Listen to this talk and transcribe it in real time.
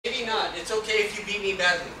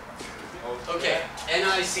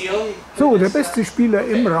So, der beste Spieler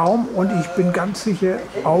im Raum und ich bin ganz sicher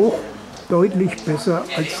auch deutlich besser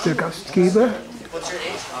als der Gastgeber,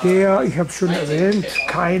 der, ich habe es schon erwähnt,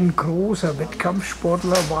 kein großer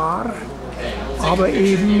Wettkampfsportler war, aber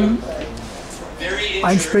eben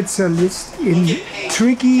ein Spezialist in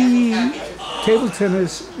Tricky Table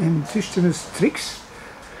Tennis, in Tischtennis-Tricks.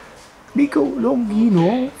 Nico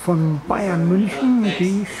Longhino von Bayern München,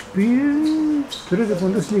 die spielen 3.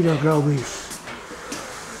 Bundesliga, glaube ich.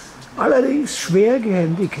 Allerdings schwer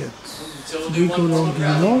gehandicapt. Nico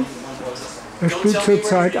Longhino. Er spielt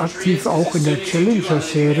zurzeit aktiv auch in der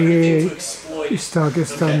Challenger-Serie. Ist da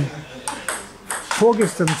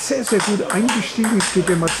vorgestern sehr, sehr gut eingestiegen. Es geht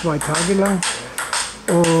immer 2 Tage lang.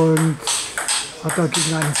 Und hat da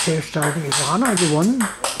gegen einen sehr starken Iraner gewonnen.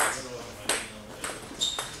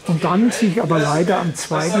 Und dann sich aber leider am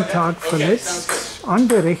 2. Tag verletzt, an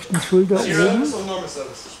der rechten Schulter oben.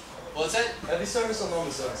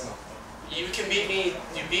 You can beat me,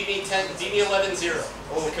 you beat me 11-0.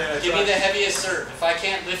 Okay. Give me the heaviest serve. If I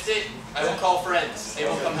can't lift it, I will call friends. They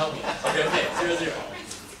will come help you. Okay, 0-0.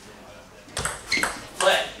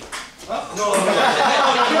 Play. No.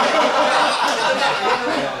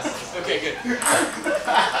 Okay, good.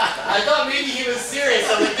 I thought maybe he was serious.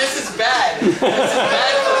 I'm like, this is bad. This is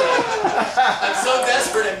bad for me. I'm so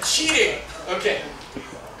desperate, I'm cheating. Okay.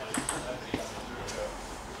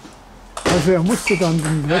 Also er musste dann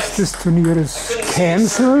den Rest des Turnieres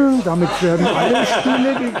canceln, damit werden alle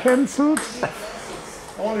Spiele gecancelt.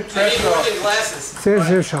 Sehr,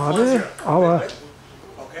 sehr schade, aber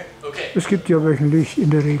es gibt ja wöchentlich in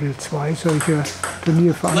der Regel 2 solcher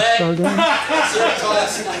Turnierveranstaltungen.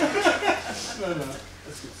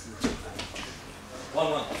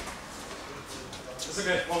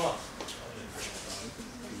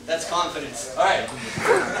 That's confidence. All right.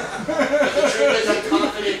 The truth is I'm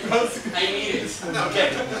confident. I need it. Okay.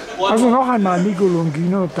 Also noch einmal, Nico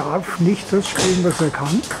Longhino darf nicht das spielen, was er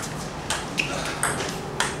kann.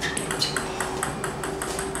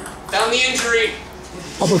 Found the injury.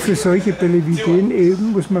 Aber für solche Bälle wie den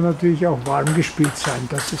eben muss man natürlich auch warm gespielt sein.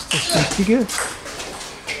 Das ist das Wichtige.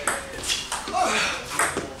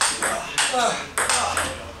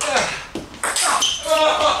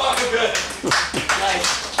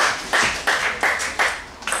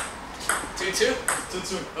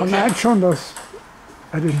 Man merkt schon, dass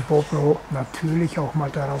er den Bobro natürlich auch mal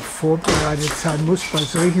darauf vorbereitet sein muss, bei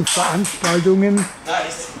solchen Veranstaltungen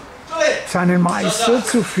seinen Meister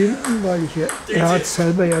zu finden, weil er hat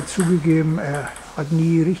selber ja zugegeben, er hat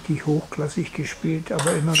nie richtig hochklassig gespielt,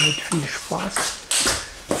 aber immer mit viel Spaß.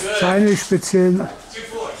 Seine speziellen,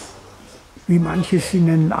 wie manche sie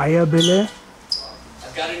nennen, Eierbälle.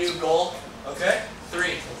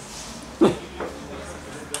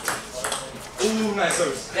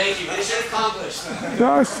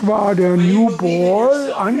 Das war der New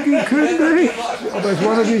Ball angekündigt, aber es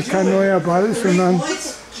war natürlich kein neuer Ball, sondern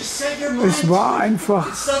es war einfach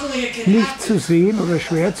nicht zu sehen oder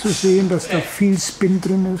schwer zu sehen, dass da viel Spin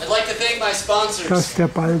drin ist, dass der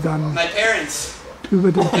Ball dann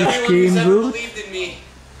über den Tisch gehen wird.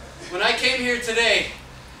 When I came here today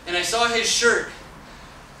and I saw his shirt,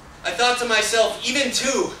 I thought to myself, even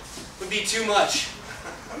 2 would be too much.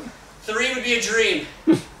 3 would be a dream.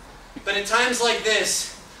 But at times like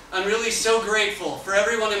this, I'm really so grateful for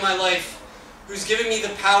everyone in my life who's given me the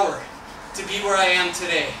power to be where I am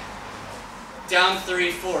today. Down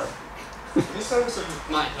 3-4.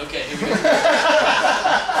 Mine, okay, here we go.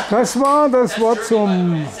 Das war das Wort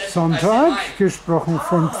zum Sonntag, gesprochen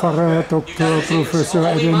von Pfarrer Dr. Professor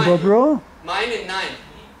Edinburgh. Mine and 9.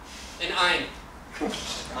 And ein.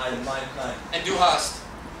 And du hast.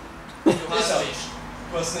 Du hast nicht.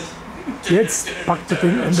 Du hast nicht. Jetzt packt er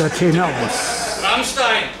den Entertainer aus.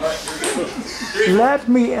 Rammstein! Let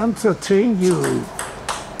me entertain you.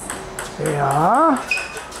 Ja.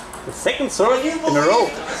 The second serve in a row.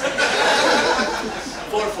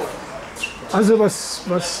 Also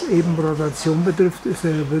was eben Rotation betrifft, ist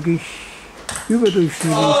er wirklich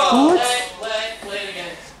überdurchschnittlich gut.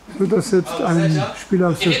 Sodass selbst ein Spieler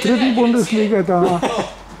aus der 3. Bundesliga da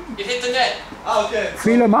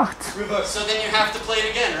Fehler macht.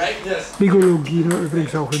 Nico Longhino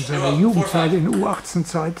übrigens auch in seiner Jugendzeit, in der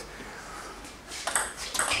U18-Zeit.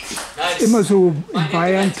 Immer so in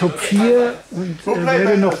Bayern Top 4 und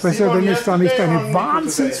wäre noch besser, wenn es da nicht eine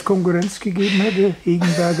Wahnsinnskonkurrenz gegeben hätte.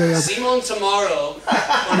 Hegenberger ja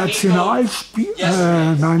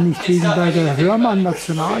Nationalspieler, nein nicht Hegenberger, Hörmann,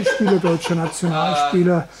 Nationalspieler, deutscher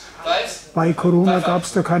Nationalspieler. Bei Corona gab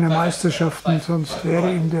es da keine Meisterschaften, sonst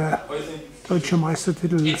wäre ihm der deutscher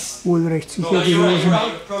Meistertitel wohl recht sicher gewesen.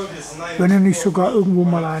 Wenn er nicht sogar irgendwo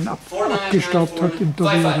mal einen abgestaubt hat im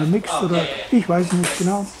Doppel oder Mix oder ich weiß nicht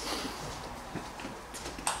genau.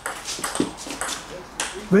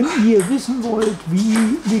 Wenn ihr wissen wollt,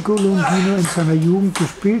 wie Nico Longhino in seiner Jugend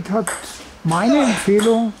gespielt hat, meine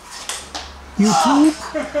Empfehlung, YouTube,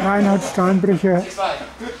 Reinhard Steinbrecher,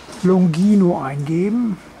 Longhino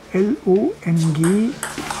eingeben, L-O-N-G-H-I-N-O.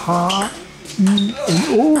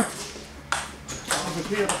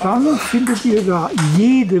 Dann findet ihr da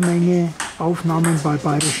jede Menge Aufnahmen bei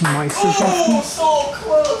bayerischen Meisterschaften.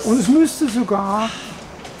 Und es müsste sogar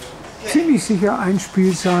ziemlich sicher ein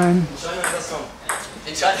Spiel sein.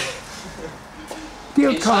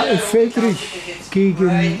 DOK Feldrich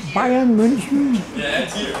gegen Bayern München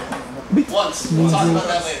mit Nico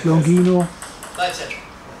Longhino.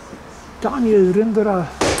 Daniel Rinderer,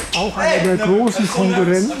 auch einer der großen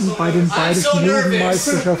Konkurrenten bei den Bayerischen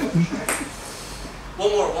Jugendmeisterschaften.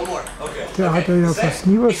 Der hat ja fast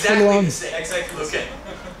nie was verloren.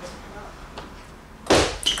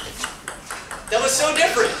 That was so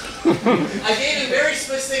different. I gave him very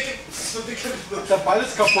specific. Der Ball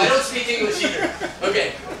ist kaputt. I don't speak English either.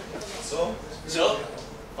 Okay. So?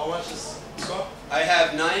 How much is score? I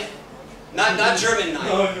have 9. Not German 9.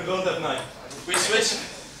 No, you don't have 9. We switched.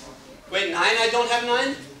 Wait, 9 I don't have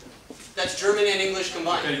 9? That's German and English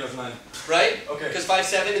combined. Okay, you have 9. Right? Okay. Because 5,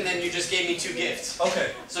 7 and then you just gave me 2 gifts.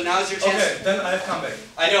 Okay. So now is your chance. Okay, then I have comeback.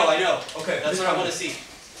 I know. Okay. That's what I want to see.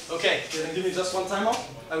 Okay. Then give me just one timeout.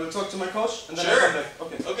 I will talk to my coach and then Sure. I come back.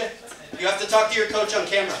 Okay. Okay. You have to talk to your coach on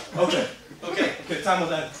camera. Okay. Okay. Okay, time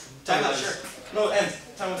will end. Time out, sure. No, end.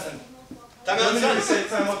 Time will end. Time out, Germany, we say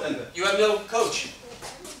time will end. You have no coach.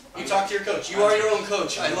 You talk to your coach. You are your own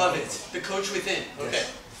coach. I love it. The coach within. Okay.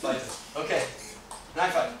 Fight. Okay.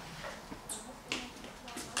 9-5.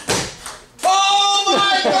 Oh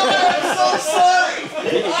my God! I'm so sorry.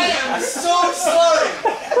 I am so sorry.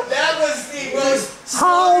 That was the most.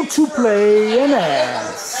 How to play an ass.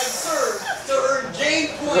 And serve to earn game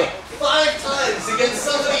point 5 times against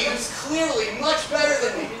somebody who's clearly much better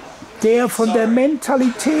than me. Der von der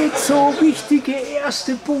Mentalität so wichtige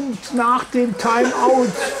erste Punkt nach dem Timeout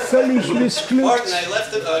völlig missglückt. Martin, I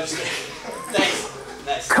left it. Just nice.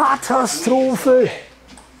 Nice. Katastrophe.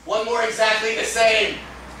 One more exactly the same.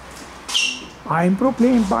 Ein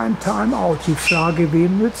Problem beim Timeout. Die Frage,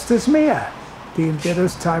 wem nützt es mehr? Dem, der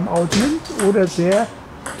das Timeout nimmt oder der...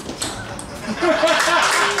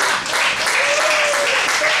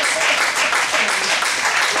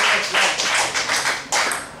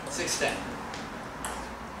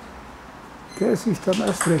 der sich dann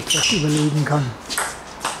erst recht was überlegen kann.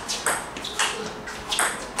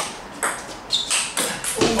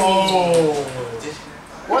 Oh!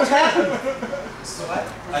 What happened?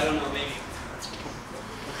 I don't know, maybe.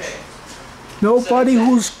 Okay. Nobody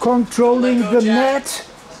who's controlling the net,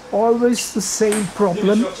 always the same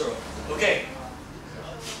problem. Okay.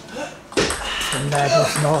 The net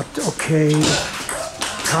is not okay.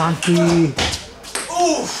 Can't be.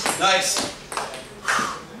 Ooh, nice.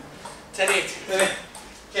 10-8.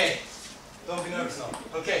 Okay. Don't be nervous now.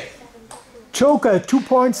 Okay. Joker, 2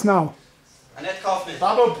 points now. Annette Kaufman.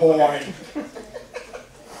 Double point.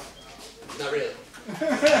 Not really.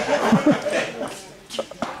 Okay.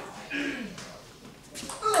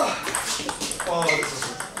 Oh, this is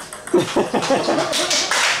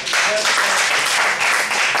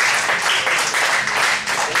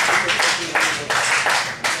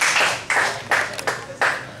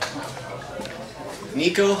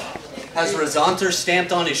Nico has Razanter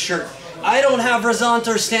stamped on his shirt. I don't have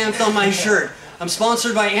Razanter stamped on my shirt. I'm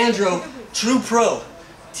sponsored by Andro, True Pro,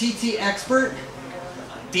 TT Expert,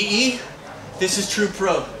 DE. This is True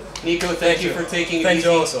Pro. Nico, thank you for taking it Thank easy.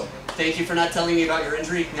 you also. Thank you for not telling me about your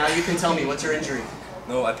injury. Now you can tell me, what's your injury?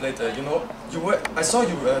 No, I played, I saw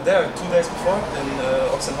you there 2 days before in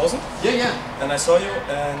Ochsenhausen. Yeah. And I saw you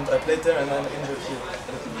and I played there and I'm injured here.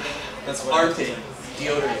 That's what Arte,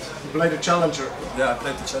 deodorant. You played the Challenger. Yeah, I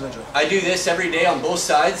played the Challenger. I do this every day on both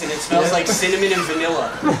sides and it smells like cinnamon and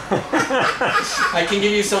vanilla. I can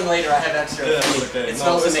give you some later, I have extra. Yeah, okay. It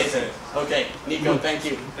smells it's amazing. Okay, Nico, thank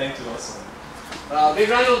you. Thank you also. Big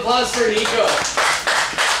round of applause for Nico.